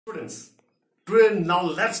Students, today now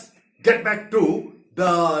let's get back to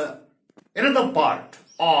the another part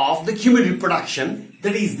of the human reproduction,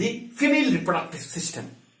 that is the female reproductive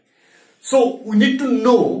system. So we need to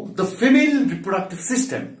know the female reproductive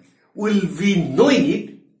system. We'll be knowing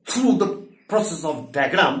it through the process of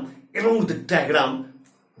diagram. Along with the diagram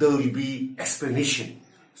there will be explanation.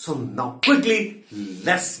 So now quickly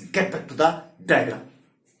let's get back to the diagram.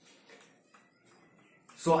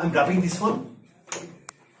 So I'm grabbing this one.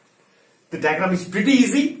 The diagram is pretty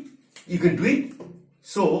easy. You can do it.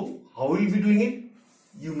 So how will you be doing it?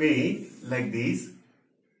 You make like this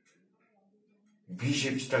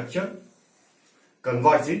V-shaped structure,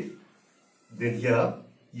 converge it, then here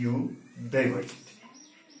you divert it.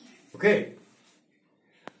 Okay.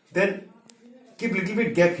 Then keep little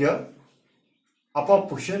bit gap here. Upper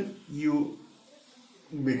portion you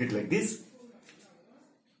make it like this.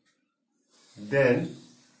 Then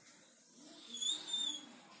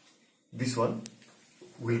this one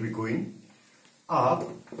will be going up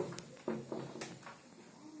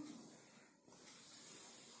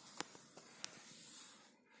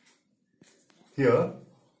here.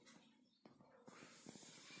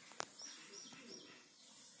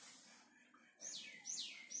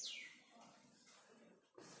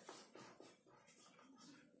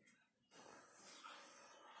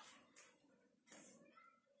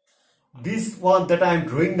 This one that I am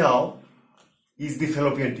drawing now is the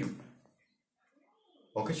fallopian tube.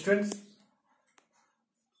 Okay, students?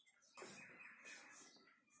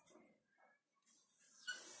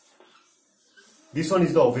 This one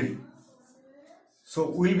is the ovary. So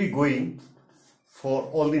we'll be going for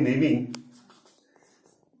all the naming.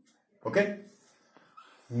 Okay?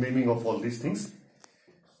 Naming of all these things.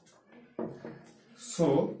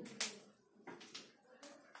 So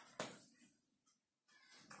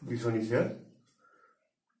this one is here.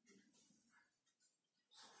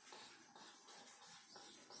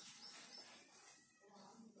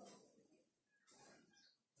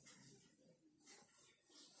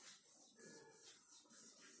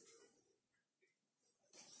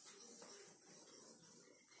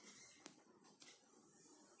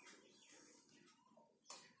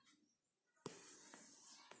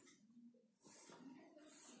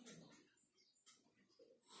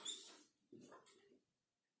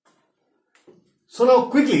 So now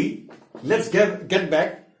quickly let's get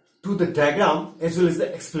back to the diagram as well as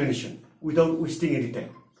the explanation without wasting any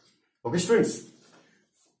time. Okay, students?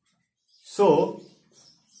 So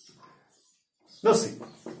now see,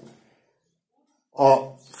 a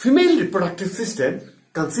female reproductive system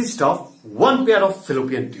consists of one pair of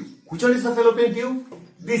fallopian tube. Which one is the fallopian tube?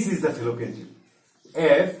 This is the fallopian tube.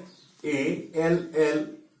 F-A-L-L-O-P-I-A-N,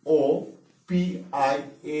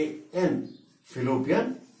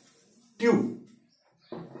 fallopian tube.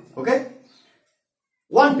 Okay?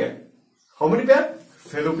 One pair. How many pair?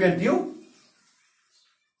 Fallopian tube.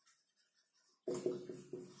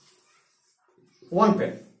 One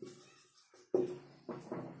pair.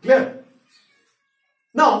 Clear?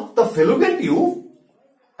 Now, the fallopian tube,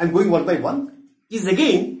 I am going one by one, is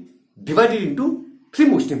again divided into three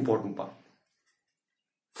most important parts.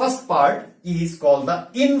 First part is called the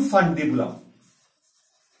infundibulum.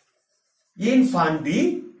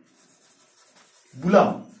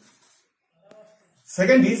 Infundibulum.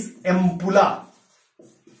 Second is ampulla.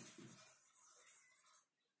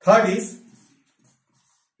 Third is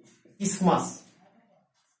isthmus.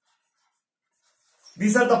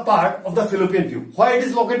 These are the part of the fallopian tube. Where it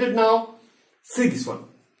is located now? See this one.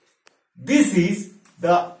 This is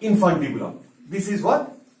the infundibulum. This is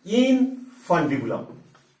what? Infundibulum.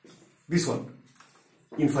 This one.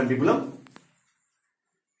 Infundibulum.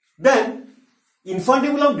 Then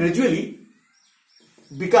infundibulum gradually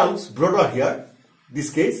becomes broader here. This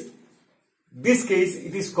case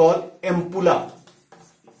it is called ampulla.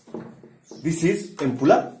 This is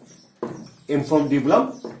ampulla,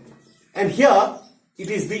 infundibulum, and here it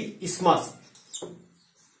is the isthmus.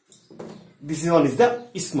 This one is the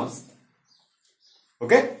isthmus.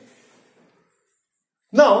 Okay.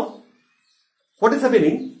 Now, what is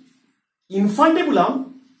happening?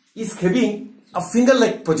 Infundibulum is having a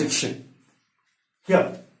finger-like projection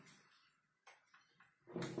here.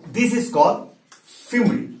 This is called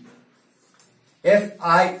fimbriae.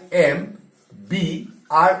 F-I-M-B-R-I-A-E.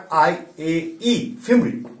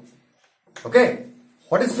 Fimbriae. Okay.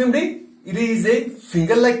 What is fimbriae? It is a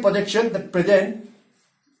finger-like projection that present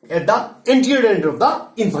at the anterior end of the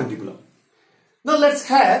infundibulum. Now let's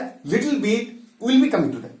have little bit, we will be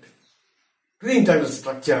coming to that. To the internal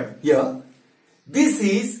structure here. This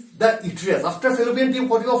is the uterus. After fallopian tube,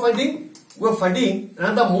 what you are finding? We are finding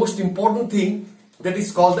another most important thing, that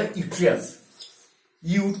is called the uterus.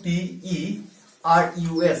 uterus.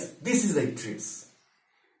 This is the uterus.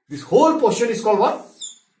 This whole portion is called what?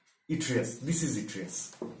 Uterus. This is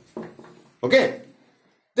uterus. Okay.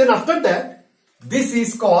 Then after that, this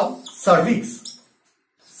is called cervix.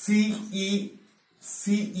 C-E-R-V-I-X.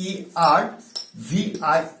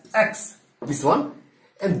 This one.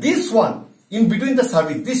 And this one, in between the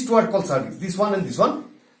cervix, these two are called cervix. This one and this one,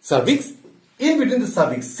 cervix. In between the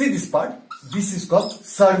cervix, see this part, this is called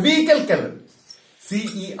cervical canal.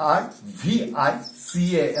 C-E-R-V-I-C-A-L.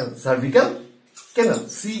 Cervical canal.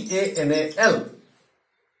 C-A-N-A-L.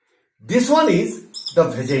 This one is the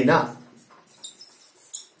vagina,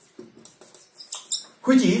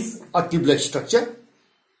 which is a tube-like structure.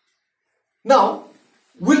 Now,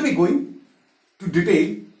 we'll be going to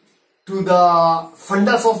detail to the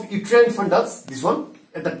fundus of uterine fundus, this one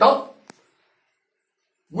at the top.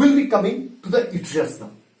 We'll be coming to the uterus now.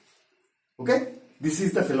 Okay, this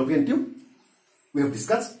is the fallopian tube. We have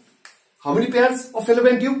discussed. How many pairs of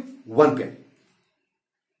fallopian tube? One pair.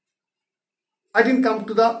 I didn't come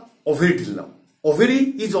to the ovary till now.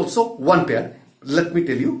 Ovary is also one pair. Let me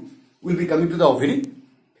tell you, we'll be coming to the ovary.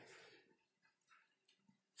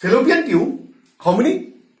 Fallopian tube, how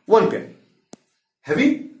many? One pair.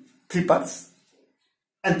 Having three parts.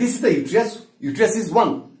 And this is the uterus. Uterus is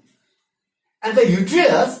one. And the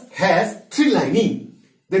uterus has three linings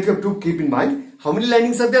that you have to keep in mind. How many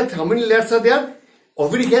linings are there? How many layers are there?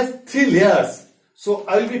 Ovary has three layers. So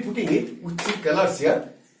I will be putting it with three colors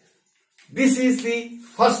here. This is the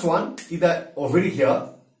first one, is the ovary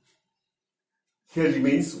here. Here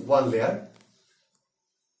remains one layer.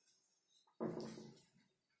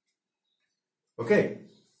 Okay.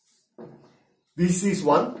 This is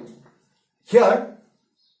one. Here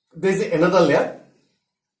there is another layer.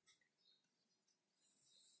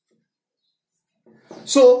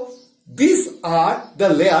 So these are the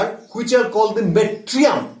layer which are called the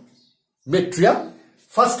metrium. Metrium.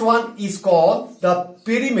 First one is called the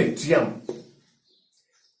perimetrium.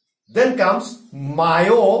 Then comes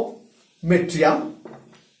myometrium.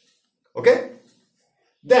 Okay.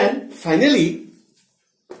 Then finally,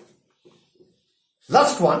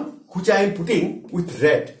 last one which I am putting with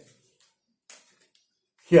red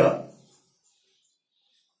here.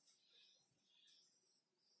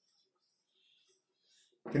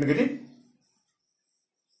 Can you get it?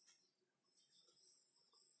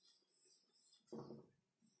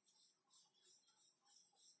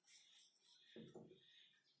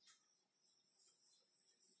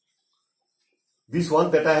 This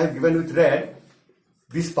one that I have given with red,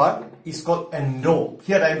 this part is called endo.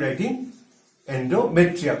 Here I am writing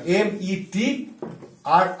endometrium. M-E-T-R-I-U-M.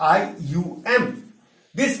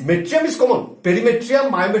 This metrium is common.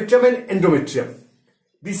 Perimetrium, myometrium and endometrium.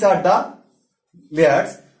 These are the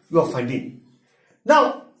layers you are finding.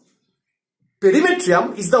 Now,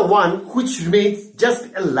 perimetrium is the one which remains just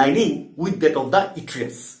a lining with that of the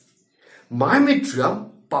uterus. Myometrium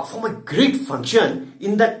perform a great function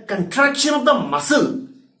in the contraction of the muscle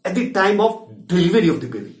at the time of delivery of the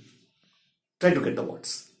baby. Try to get the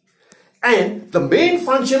words. And the main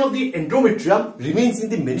function of the endometrium remains in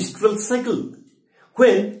the menstrual cycle,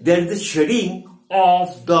 when there is the shedding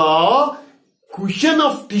of the cushion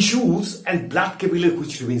of tissues and blood capillary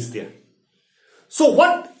which remains there. So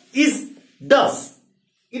what does?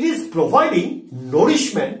 It is providing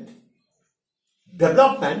nourishment,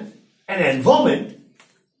 development and environment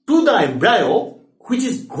to the embryo which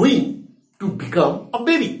is going to become a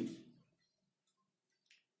baby.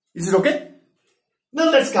 Is it okay? Now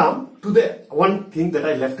let's come to the one thing that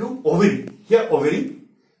I left you, ovary. Here ovary,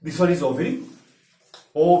 this one is ovary,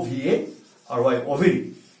 O-V-A-R-Y,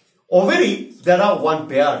 ovary. Ovary, there are one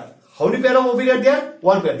pair. How many pair of ovary are there?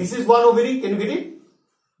 One pair. This is one ovary, can you get it?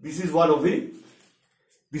 This is one ovary.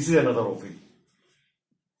 This is another ovary.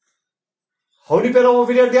 How many pair of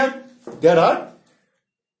ovary are there? There are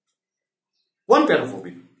one pair of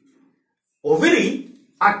ovary. Ovary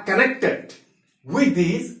are connected with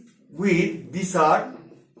these are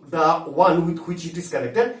the one with which it is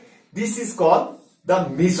connected. This is called the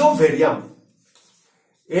mesovarium.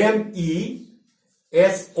 M-E-S-O-V-A-R-I-U-M.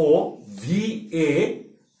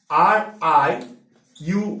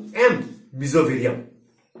 Mesovarium.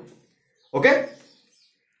 Okay?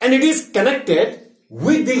 And it is connected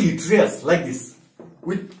with the uterus like this.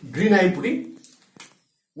 With green I am putting.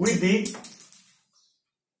 With the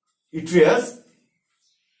uterus,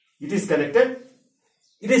 it is connected.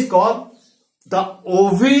 It is called the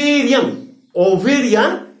ovarian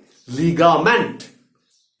ligament.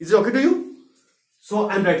 Is it okay to you? So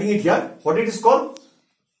I am writing it here. What it is called?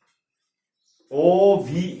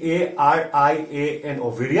 O-V-A-R-I-A-N,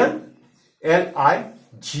 ovarian.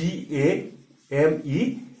 L-I-G-A-M-E-N-T.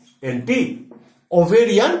 M-E-N-T.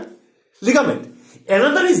 Ovarian ligament.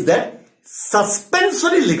 Another is that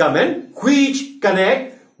suspensory ligament which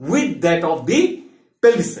connect with that of the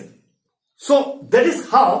pelvis. So that is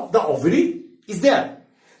how the ovary is there.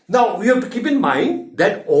 Now we have to keep in mind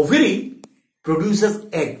that ovary produces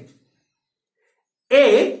egg.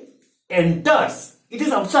 Egg enters, it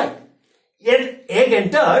is outside. Yet egg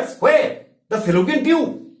enters where? The fallopian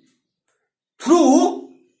tube. Through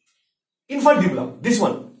infundibulum, this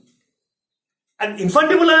one. And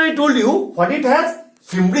infundibulum, I told you what it has?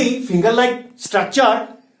 Fimbriae, finger-like structure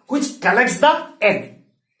which collects the egg.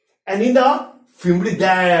 And in the fimbriae,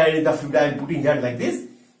 there, in the fimbriae, I am putting here like this.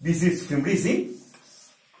 This is fimbriae, see?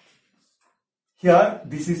 Here,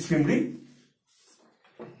 this is fimbriae.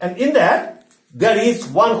 And in that, there is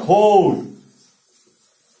one hole.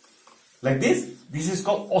 Like this. This is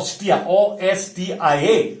called ostia,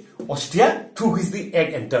 O-S-T-I-A. Ostia, through which the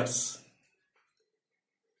egg enters.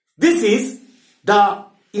 This is the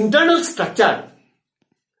internal structure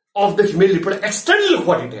of the female reproduction. Externally,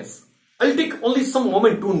 what it has. I will take only some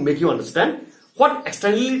moment to make you understand what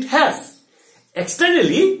externally it has.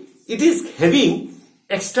 Externally, it is having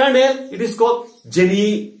external, it is called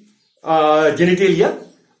genitalia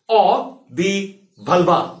or the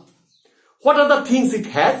vulva. What are the things it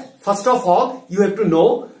has? First of all, you have to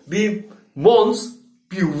know the mons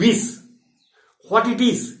pubis. What it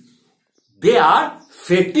is? They are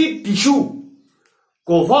fatty tissue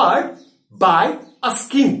covered by a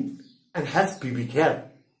skin and has pubic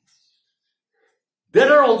hair.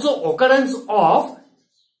 There are also occurrence of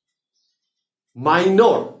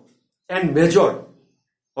minor and major.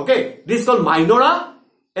 Okay, this is called minora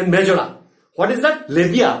and majora. What is that?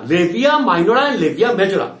 Labia. Labia minora and labia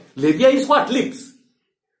majora. Labia is what? Lips.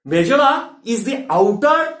 Majora is the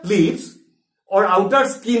outer lips or outer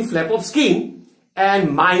skin, flap of skin,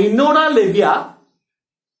 and minora labia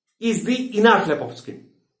is the inner flap of skin.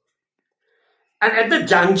 And at the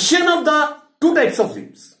junction of the two types of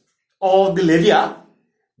lips of the labia,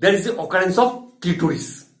 there is the occurrence of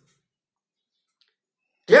clitoris.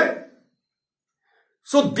 Clear?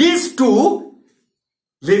 So these two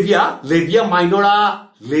labia, labia minora,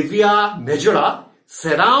 labia majora,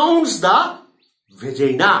 surrounds the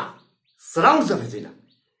vagina. Surrounds the vagina.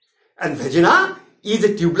 And vagina is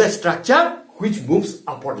a tubular structure which moves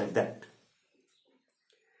upward like that.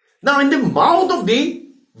 Now in the mouth of the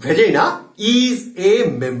vagina is a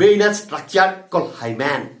membranous structure called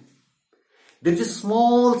hymen. There is a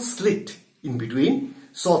small slit in between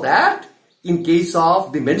so that in case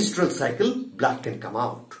of the menstrual cycle, blood can come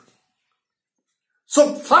out.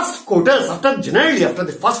 So first quarters, generally after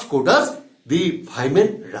the first quarters, the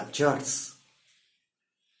hymen ruptures.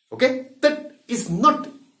 Okay, that is not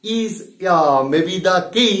maybe the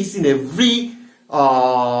case in every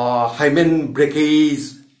hymen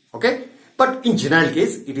breakage. Okay, but in general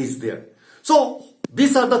case it is there. So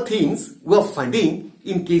these are the things we are finding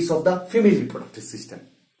in case of the female reproductive system.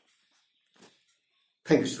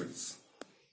 Thank you, students.